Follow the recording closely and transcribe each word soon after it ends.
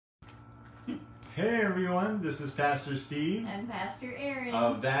Hey everyone, this is Pastor Steve and Pastor Aaron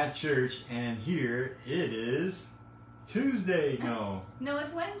of that church, and here it is Tuesday. No, no,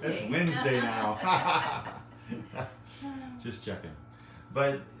 it's Wednesday. It's Wednesday now. Just checking.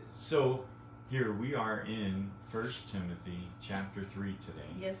 But so here we are in 1 Timothy chapter 3 today.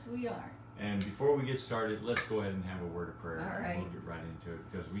 Yes, we are. And before we get started, let's go ahead and have a word of prayer. All right. We'll get right into it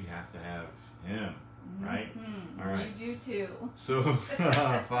because we have to have Him, right? Mm-hmm. All right. You do too. So,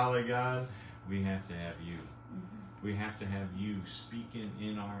 Father God, we have to have you. We have to have you speaking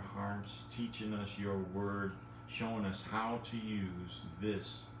in our hearts, teaching us your word, showing us how to use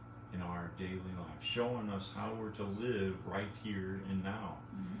this in our daily life, showing us how we're to live right here and now.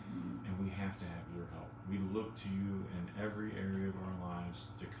 And we have to have your help. We look to you in every area of our lives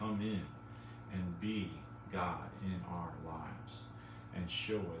to come in and be God in our lives and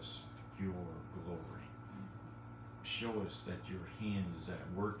show us your glory. Show us that your hand is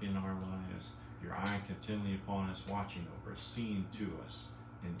at work in our lives, your eye continually upon us, watching over us, seeing to us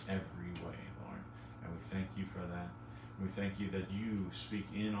in every way, Lord. And we thank you for that. We thank you that you speak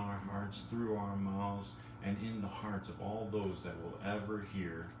in our hearts, through our mouths, and in the hearts of all those that will ever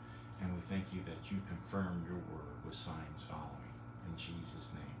hear. And we thank you that you confirm your word with signs following. In Jesus'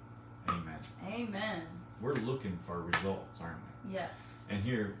 name, amen. Amen. We're looking for results, aren't we? Yes. And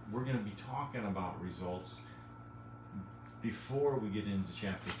here, we're going to be talking about results. Before we get into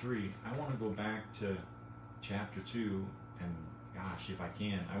chapter 3, I want to go back to chapter 2, and gosh, if I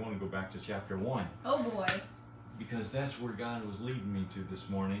can, I want to go back to chapter 1. Oh boy. Because that's where God was leading me to this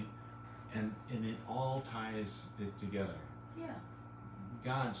morning, and it all ties it together. Yeah.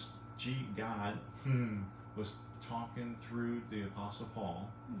 God was talking through the Apostle Paul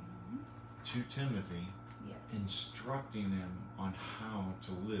to Timothy, yes, instructing him on how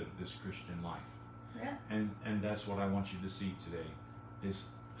to live this Christian life. Yeah. And that's what I want you to see today, is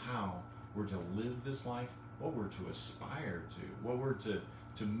how we're to live this life, what we're to aspire to, what we're to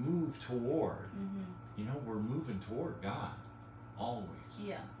move toward. You know, we're moving toward God, always.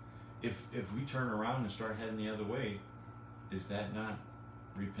 Yeah. If we turn around and start heading the other way, is that not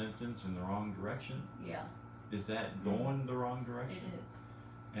repentance in the wrong direction? Yeah. Is that going the wrong direction? It is.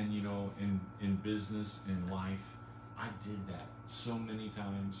 And you know, in business, in life, I did that so many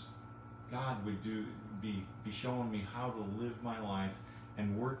times. God would be showing me how to live my life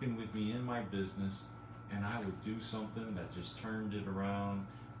and working with me in my business, and I would do something that just turned it around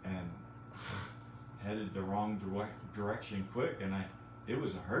and headed the wrong direction quick, and it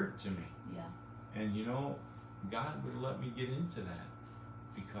was a hurt to me. Yeah. And you know, God would let me get into that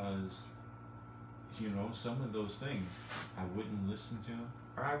because, you know, some of those things I wouldn't listen to him,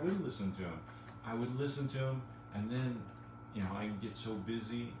 or I would listen to him. I would listen to him, and then, you know, I get so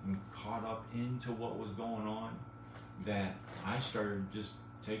busy and caught up into what was going on that I started just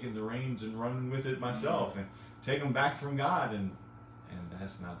taking the reins and running with it myself and take them back from God, and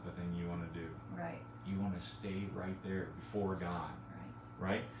that's not the thing you want to do. Right. You want to stay right there before God.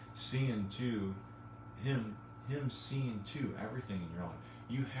 Right. Seeing to him seeing to everything in your life.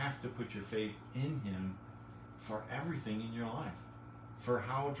 You have to put your faith in him for everything in your life. For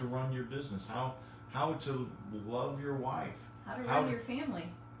how to run your business, how to love your wife, how to run your family,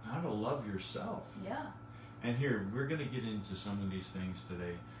 how to love yourself. Yeah. And here, we're going to get into some of these things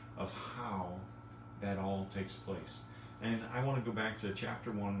today of how that all takes place. And I want to go back to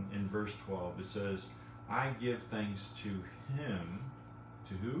chapter 1 in verse 12. It says, I give thanks to him.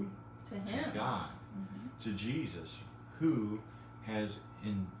 To who? To him. To God. To Jesus, who has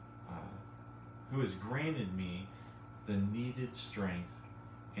granted me the needed strength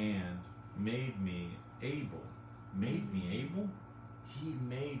and made me able. Made me able? He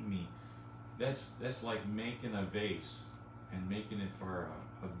made me. That's like making a vase and making it for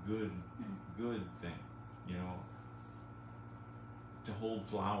a good thing, you know, to hold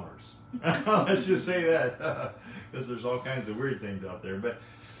flowers. Let's just say that, because there's all kinds of weird things out there. But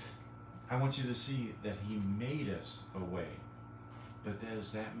I want you to see that he made us a way. But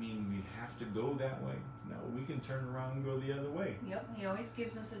does that mean we have to go that way? No, we can turn around and go the other way. Yep, he always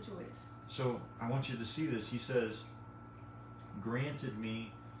gives us a choice. So I want you to see this. He says, granted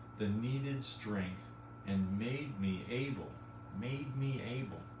me the needed strength and made me able. Made me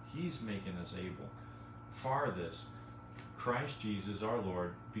able. He's making us able for this. Christ Jesus our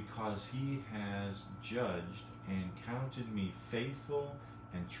Lord, because he has judged and counted me faithful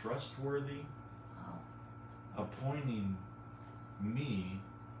and trustworthy, appointing me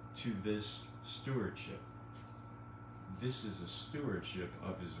to this stewardship. This is a stewardship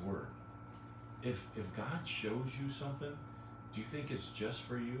of his word. If God shows you something, do you think it's just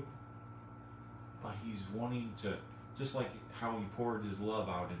for you? But he's wanting to just like how he poured his love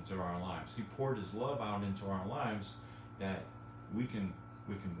out into our lives. He poured his love out into our lives that we can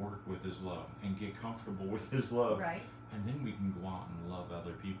work with his love and get comfortable with his love. Right. And then we can go out and love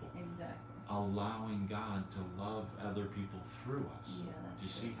other people. Exactly. Allowing God to love other people through us. Yeah, that's Do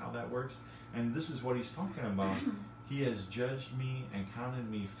you good. see how that works? And this is what he's talking about. He has judged me and counted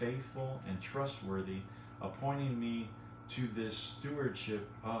me faithful and trustworthy, appointing me to this stewardship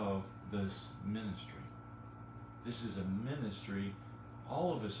of this ministry. This is a ministry.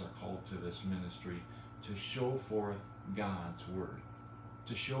 All of us are called to this ministry to show forth God's word,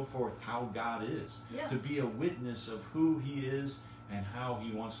 to show forth how God is, Yeah. to be a witness of who he is and how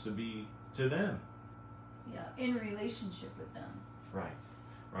he wants to be to them. Yeah, in relationship with them. Right,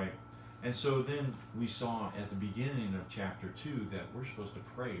 right. And so then we saw at the beginning of chapter 2 that we're supposed to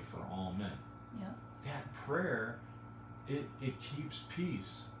pray for all men. Yeah. That prayer, it keeps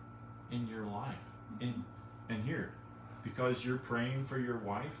peace in your life. And here, because you're praying for your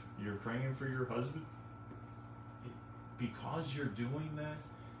wife, you're praying for your husband, because you're doing that,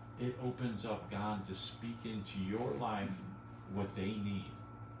 it opens up God to speak into your life what they need.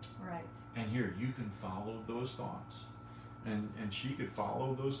 Right. And here, you can follow those thoughts. And she could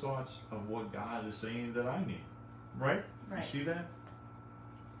follow those thoughts of what God is saying that I need. Right? Right. You see that?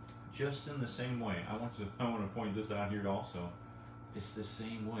 Just in the same way, I want to point this out here also. It's the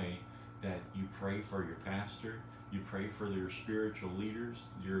same way that you pray for your pastor, you pray for your spiritual leaders,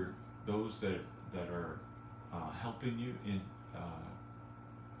 those that are helping you in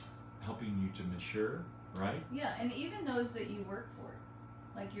helping you to mature, right? Yeah, and even those that you work for,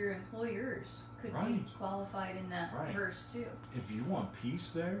 like your employers, could be Right. qualified in that Right. verse too. If you want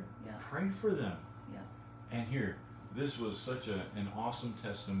peace there, Yeah. pray for them. Yeah. And here, this was such an awesome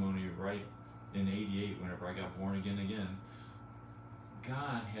testimony right in '88 whenever I got born again.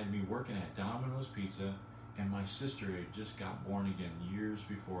 God had me working at Domino's Pizza, and my sister had just got born again years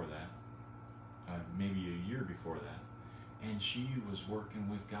before that, maybe a year before that. And she was working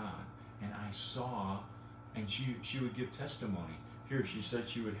with God, and I saw, and she would give testimony. Here, she said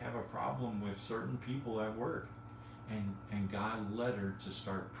she would have a problem with certain people at work, and God led her to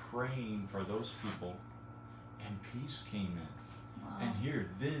start praying for those people, and peace came in. Wow. And here,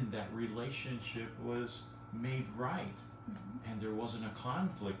 then that relationship was made right, and there wasn't a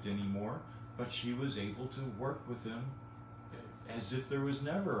conflict anymore, but she was able to work with them as if there was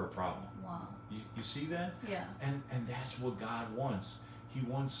never a problem. Wow. You see that? Yeah. And that's what God wants. He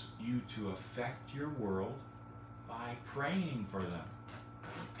wants you to affect your world by praying for them.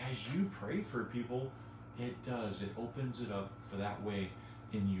 As you pray for people, it opens it up for that way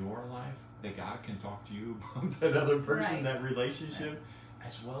in your life that God can talk to you about that other person, Right. that relationship,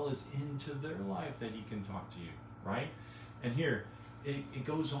 as well as into their life that he can talk to you, right? And here, it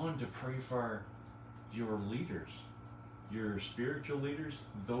goes on to pray for your leaders, your spiritual leaders,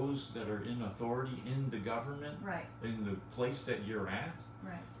 those that are in authority in the government, Right. in the place that you're at.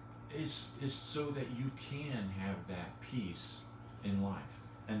 Right. Is so that you can have that peace in life.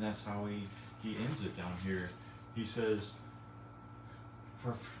 And that's how he ends it down here. He says,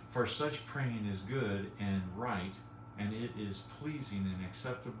 for such praying is good and right, and it is pleasing and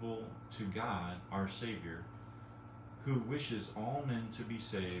acceptable to God our Savior, who wishes all men to be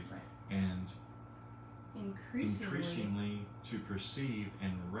saved, Right. and Increasingly to perceive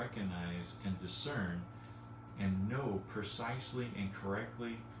and recognize and discern and know precisely and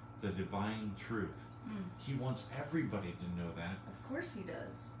correctly the divine truth. He wants everybody to know that, Of course he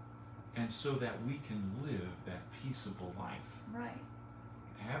does. and so that we can live that peaceable life. Right.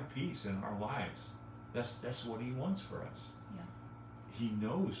 Have peace in our lives. That's what he wants for us. Yeah. He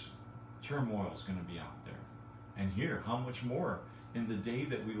knows turmoil is going to be out there. And here, how much more in the day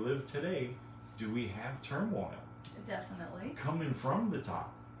that we live today do we have turmoil Definitely. coming from the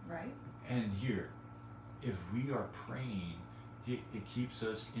top? Right. And here, if we are praying, it keeps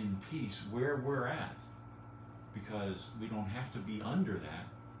us in peace where we're at, because we don't have to be under that.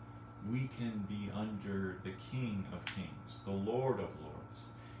 We can be under the King of Kings, the Lord of Lords,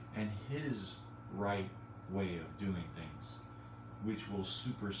 and his right way of doing things, which will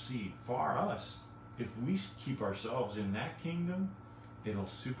supersede for us. If we keep ourselves in that kingdom, it'll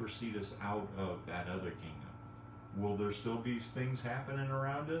supersede us out of that other kingdom. Will there still be things happening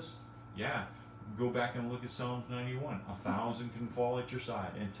around us? Yeah. Go back and look at Psalms 91. 1,000 can fall at your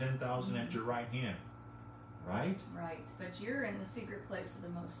side and 10,000 at your right hand. Right? Right. But you're in the secret place of the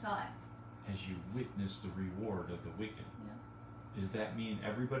Most High. As you witness the reward of the wicked. Yeah. Does that mean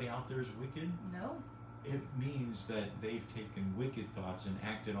everybody out there is wicked? No. It means that they've taken wicked thoughts and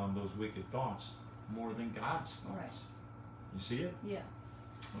acted on those wicked thoughts more than God's thoughts. Right. You see it? Yeah.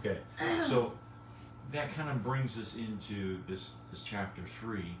 Okay. So that kind of brings us into this chapter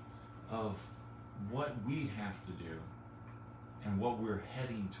 3 of what we have to do and what we're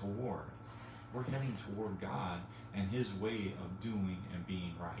heading toward. We're heading toward God and His way of doing and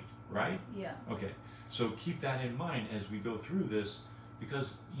being right. Right? Yeah. Okay. So keep that in mind as we go through this,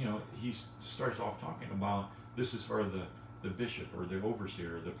 because, he starts off talking about this is for the bishop or the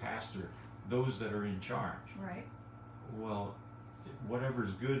overseer or the pastor, those that are in charge. Right. Well,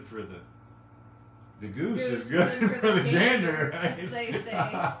 whatever's good for the goose Goose is good for the gander, right? They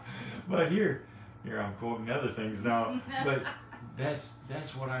say. But here I'm quoting other things now, but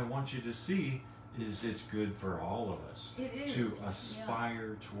that's what I want you to see, is it's good for all of us. It is. To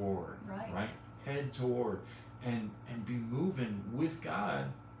aspire toward, right? Head toward, and be moving with God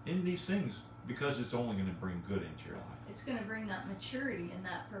in these things, because it's only going to bring good into your life. It's going to bring that maturity and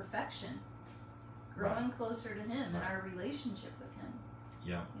that perfection, growing closer to Him and our relationship with Him.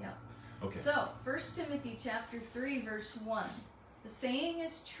 Yeah. Yeah. Okay. So, 1 Timothy chapter 3, verse 1. The saying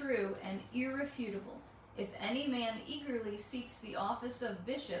is true and irrefutable. If any man eagerly seeks the office of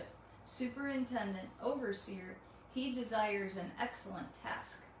bishop, superintendent, overseer, he desires an excellent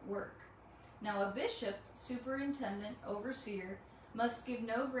work. Now a bishop, superintendent, overseer, must give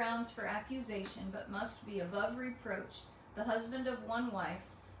no grounds for accusation, but must be above reproach, the husband of one wife,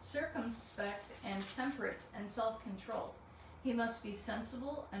 circumspect and temperate and self-controlled. He must be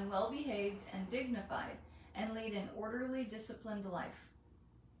sensible and well-behaved and dignified, and lead an orderly, disciplined life.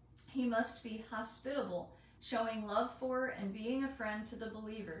 He must be hospitable, showing love for and being a friend to the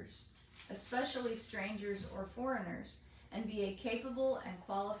believers, especially strangers or foreigners, and be a capable and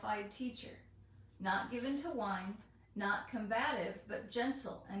qualified teacher, not given to wine, not combative, but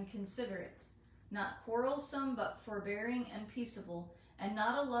gentle and considerate, not quarrelsome, but forbearing and peaceable, and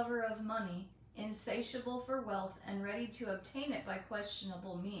not a lover of money, insatiable for wealth, and ready to obtain it by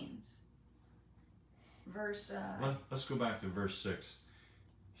questionable means. Let's go back to verse 6.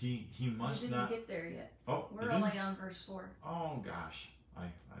 He must we didn't not get there yet. Oh, we're only on verse 4. Oh gosh, I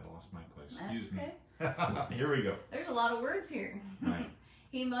lost my place. That's Excuse okay. me. Here we go. There's a lot of words here. Right.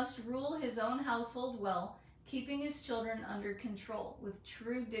 He must rule his own household well, keeping his children under control with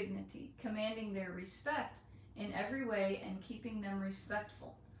true dignity, commanding their respect in every way and keeping them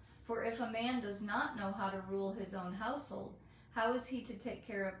respectful. For if a man does not know how to rule his own household, how is he to take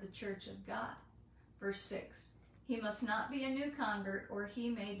care of the church of God? Verse 6. He must not be a new convert, or he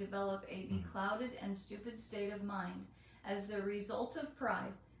may develop a beclouded and stupid state of mind, as the result of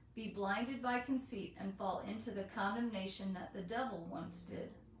pride, be blinded by conceit, and fall into the condemnation that the devil once did.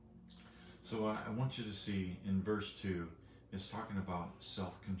 So I want you to see in verse 2, it's talking about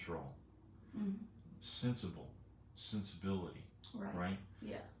self-control, sensibility, right?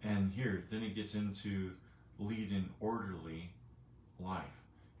 Yeah. And here, then it gets into lead an orderly life.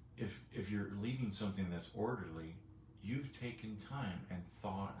 If you're leading something that's orderly, you've taken time and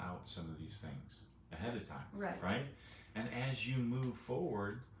thought out some of these things ahead of time, right? And as you move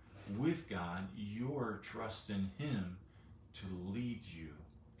forward with God, you're trusting Him to lead you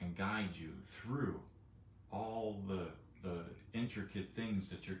and guide you through all the intricate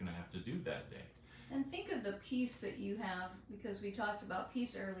things that you're going to have to do that day. And think of the peace that you have, because we talked about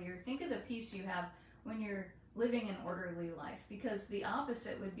peace earlier. Think of the peace you have when you're living an orderly life, because the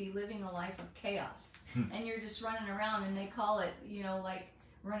opposite would be living a life of chaos. And you're just running around, and they call it, like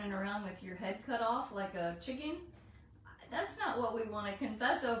running around with your head cut off like a chicken. That's not what we want to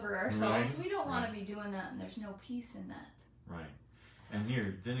confess over ourselves. We don't want to be doing that, and there's no peace in that. Right. And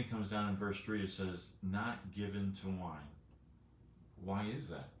here, then it comes down in verse 3, it says, not given to wine. Why is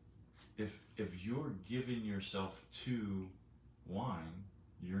that? If you're giving yourself to wine,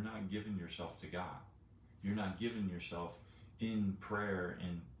 you're not giving yourself to God. You're not giving yourself in prayer,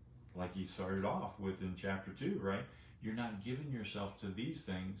 and like he started off with in chapter 2, right? You're not giving yourself to these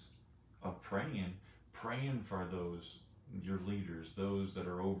things of praying for those, your leaders, those that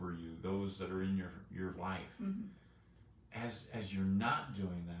are over you, those that are in your life. As you're not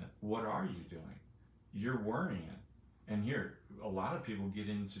doing that, what are you doing? You're worrying. And here, a lot of people get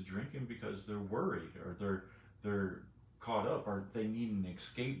into drinking because they're worried, or they're caught up, or they need an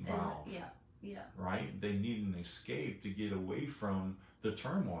escape valve. Yeah. Right? They need an escape to get away from the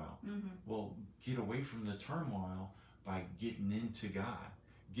turmoil. Well, get away from the turmoil by getting into God,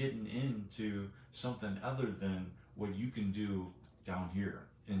 getting into something other than what you can do down here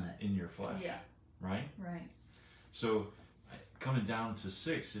in your flesh. Yeah. Right? Right. So coming down to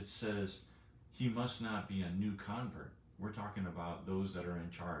 6, it says, he must not be a new convert. We're talking about those that are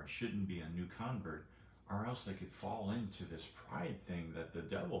in charge shouldn't be a new convert, or else they could fall into this pride thing that the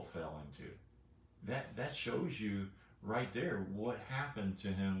devil fell into. That shows you right there what happened to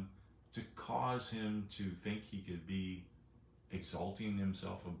him to cause him to think he could be exalting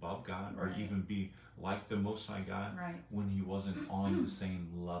himself above God, or even be like the Most High God, when he wasn't on the same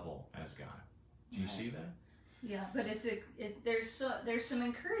level as God. Do you see that? Yeah, but there's some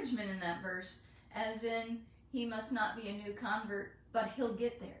encouragement in that verse, as in he must not be a new convert, but he'll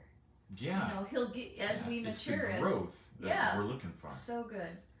get there. Yeah, you know, he'll get as we mature. It's the growth that we're looking for. So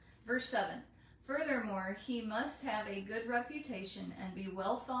good. Verse 7. Furthermore, he must have a good reputation and be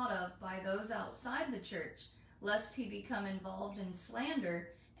well thought of by those outside the church, lest he become involved in slander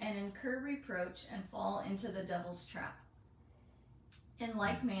and incur reproach and fall into the devil's trap. In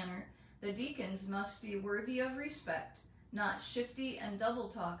like manner, the deacons must be worthy of respect, not shifty and double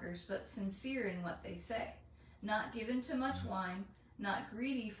talkers, but sincere in what they say, not given to much wine, not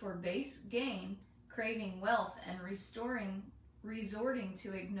greedy for base gain, craving wealth and resorting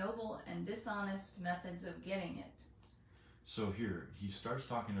to ignoble and dishonest methods of getting it. So here, he starts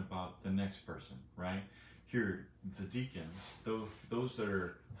talking about the next person, right? Here, the deacons, those that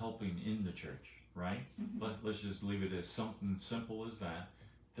are helping in the church, right? Let's just leave it as something simple as that.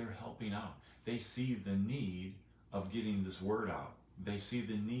 They're helping out. They see the need of getting this word out. They see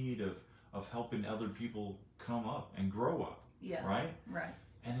the need of helping other people come up and grow up. Yeah. Right? Right.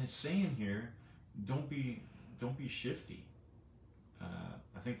 And it's saying here, don't be shifty.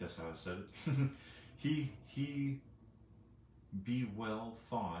 I think that's how I said it. he be well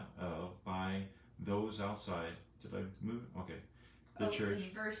thought of by those outside. Did I move it? Okay. The church.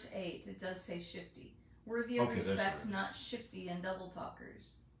 In verse 8, it does say shifty. Worthy of respect, not shifty and double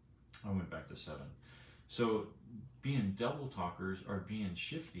talkers. I went back to 7. So being double talkers or being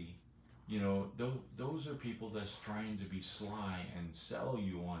shifty, you know, those are people that's trying to be sly and sell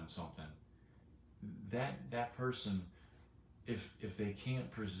you on something. That person, if they can't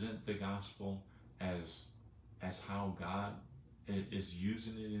present the gospel as how God is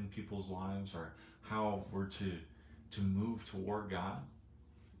using it in people's lives, or how we're to move toward God,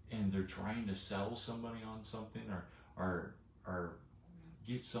 and they're trying to sell somebody on something or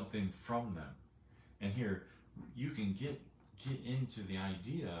get something from them. And here you can get into the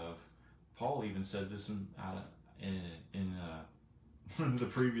idea of, Paul even said this in the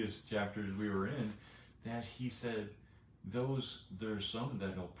previous chapters we were in, that he said there's some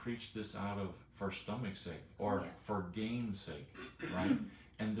that'll preach this out of for stomach's sake or for gain's sake, right?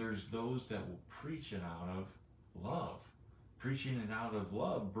 And there's those that will preach it out of love. Preaching it out of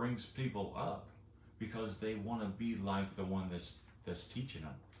love brings people up because they want to be like the one that's teaching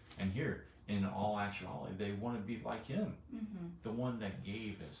them. And here, in all actuality, they want to be like him, the one that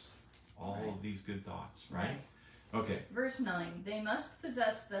gave us all of these good thoughts, right? Okay. Verse 9, they must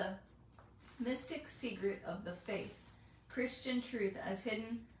possess the mystic secret of the faith, Christian truth as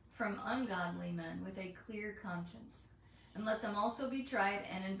hidden from ungodly men with a clear conscience. And let them also be tried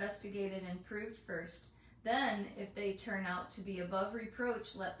and investigated and proved first. Then, if they turn out to be above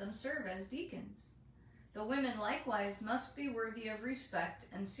reproach, let them serve as deacons. The women likewise must be worthy of respect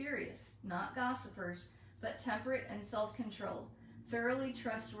and serious, not gossipers, but temperate and self-controlled, thoroughly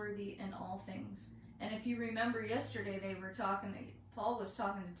trustworthy in all things. And if you remember yesterday, Paul was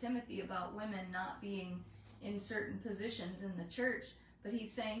talking to Timothy about women not being in certain positions in the church, but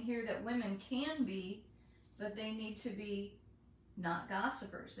he's saying here that women can be, but they need to be not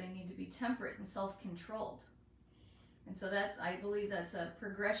gossipers. They need to be temperate and self-controlled. And so I believe that's a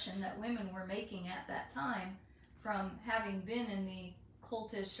progression that women were making at that time, from having been in the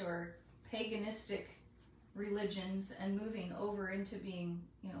cultish or paganistic religions and moving over into being,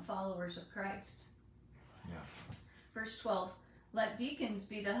 followers of Christ. Yeah. Verse 12, let deacons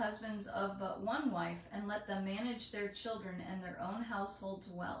be the husbands of but one wife, and let them manage their children and their own households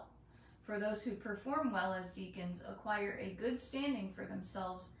well. For those who perform well as deacons acquire a good standing for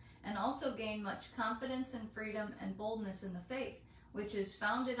themselves, and also gain much confidence and freedom and boldness in the faith, which is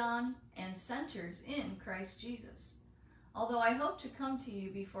founded on and centers in Christ Jesus. Although I hope to come to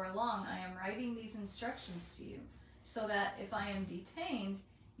you before long, I am writing these instructions to you, so that if I am detained,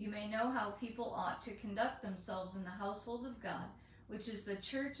 you may know how people ought to conduct themselves in the household of God, which is the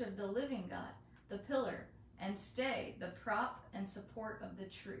church of the living God, the pillar and stay, the prop and support of the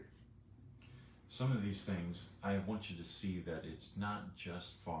truth. Some of these things, I want you to see that it's not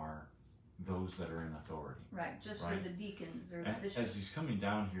just for those that are in authority. Right, just for the deacons or the bishops. As he's coming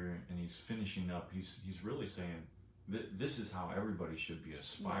down here and he's finishing up, he's really saying that this is how everybody should be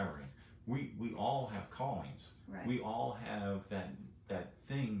aspiring. Yes. We all have callings. Right. We all have that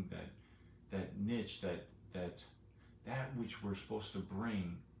thing, that niche, that which we're supposed to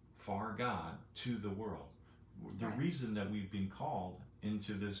bring for God to the world. The reason that we've been called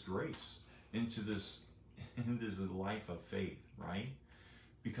into this grace, into this life of faith, right?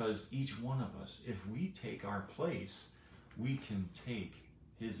 because each one of us, if we take our place, we can take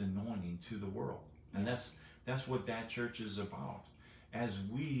his anointing to the world. And that's what that church is about. As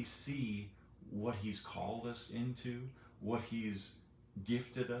we see what he's called us into, what he's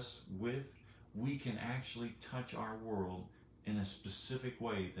gifted us with, we can actually touch our world in a specific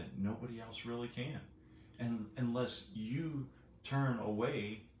way that nobody else really can. And unless you turn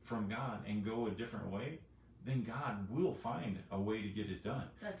away from God and go a different way, then God will find a way to get it done.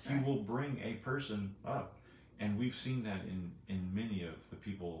 That's right. He will bring a person up. And we've seen that in many of the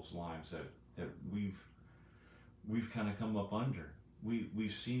people's lives that we've kind of come up under.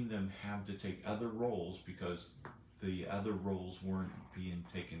 We've seen them have to take other roles because the other roles weren't being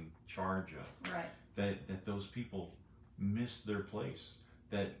taken charge of. Right. That those people missed their place,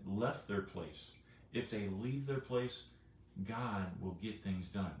 that left their place. If they leave their place, God will get things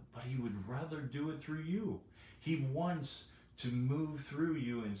done. But he would rather do it through you. He wants to move through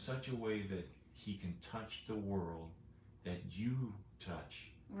you in such a way that he can touch the world that you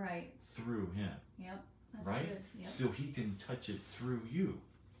touch. Right. Through him. Yep. That's right? good. Yep. So he can touch it through you,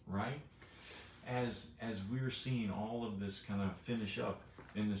 right? As we're seeing all of this kind of finish up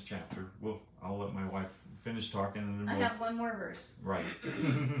in this chapter, I'll let my wife finish talking and then I have one more verse. Right.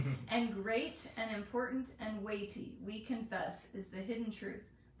 And great and important and weighty, we confess, is the hidden truth,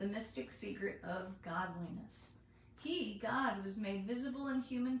 the mystic secret of godliness. He, God, was made visible in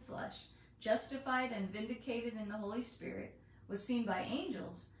human flesh, justified and vindicated in the Holy Spirit, was seen by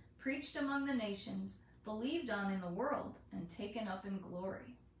angels, preached among the nations, believed on in the world, and taken up in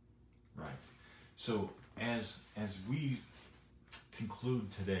glory. Right. So as we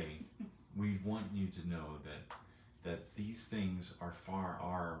conclude today, we want you to know that these things are for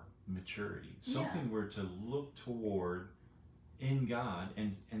our maturity. Something we're to look toward in God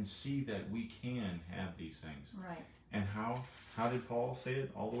and see that we can have these things. Right. And how did Paul say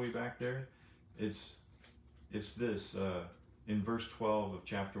it all the way back there? It's this in verse 12 of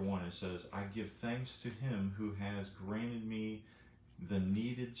chapter 1. It says, I give thanks to him who has granted me the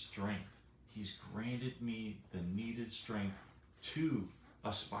needed strength. He's granted me the needed strength to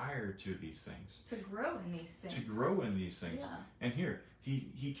aspire to these things. To grow in these things. To grow in these things. Yeah. And here,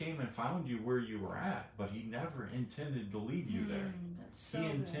 he came and found you where you were at, but he never intended to leave you there. That's so He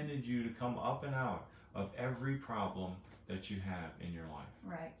good. intended you to come up and out of every problem that you have in your life.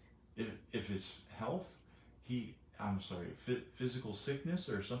 Right. If it's health, physical sickness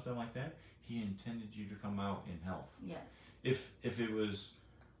or something like that, he intended you to come out in health. Yes. If it was,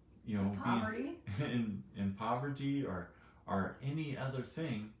 poverty, being in poverty or any other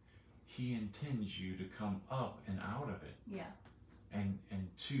thing, he intends you to come up and out of it. Yeah. And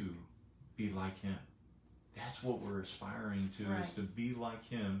to be like him. That's what we're aspiring to, Right. is to be like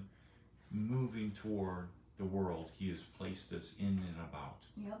him, moving toward the world he has placed us in and about.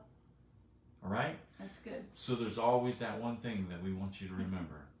 Yep. All right? That's good. So there's always that one thing that we want you to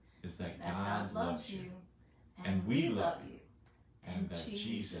remember, is that God loves you. And we love you. And that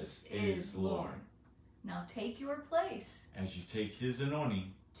Jesus is Lord. Now take your place As you take his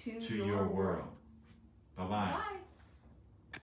anointing to to your world. Bye-bye. Bye.